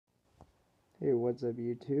Hey, what's up,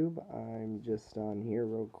 YouTube? I'm just on here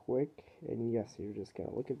real quick, and yes, you're just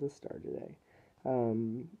gonna look at the star today.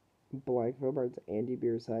 Um, Black Philbard's Andy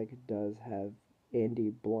Biersack does have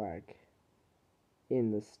Andy Black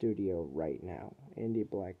in the studio right now. Andy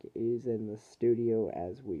Black is in the studio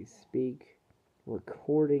as we speak,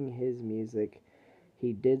 recording his music.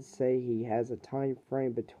 He did say he has a time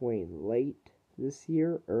frame between late this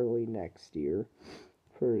year, early next year,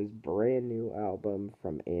 for his brand new album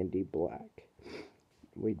from Andy Black.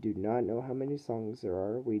 We do not know how many songs there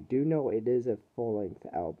are. We do know it is a full length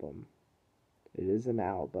album. It is an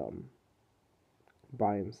album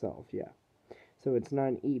by himself, yeah. So it's not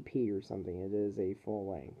an EP or something, it is a full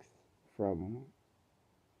length from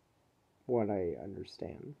what I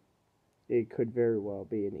understand. It could very well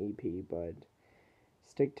be an EP, but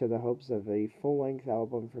stick to the hopes of a full length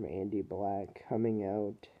album from Andy Black coming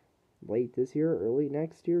out late this year, early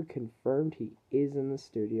next year. Confirmed he is in the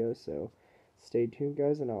studio, so stay tuned,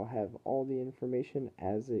 guys, and I'll have all the information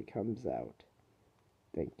as it comes out.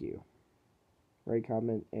 Thank you. Rate,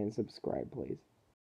 comment, and subscribe, please.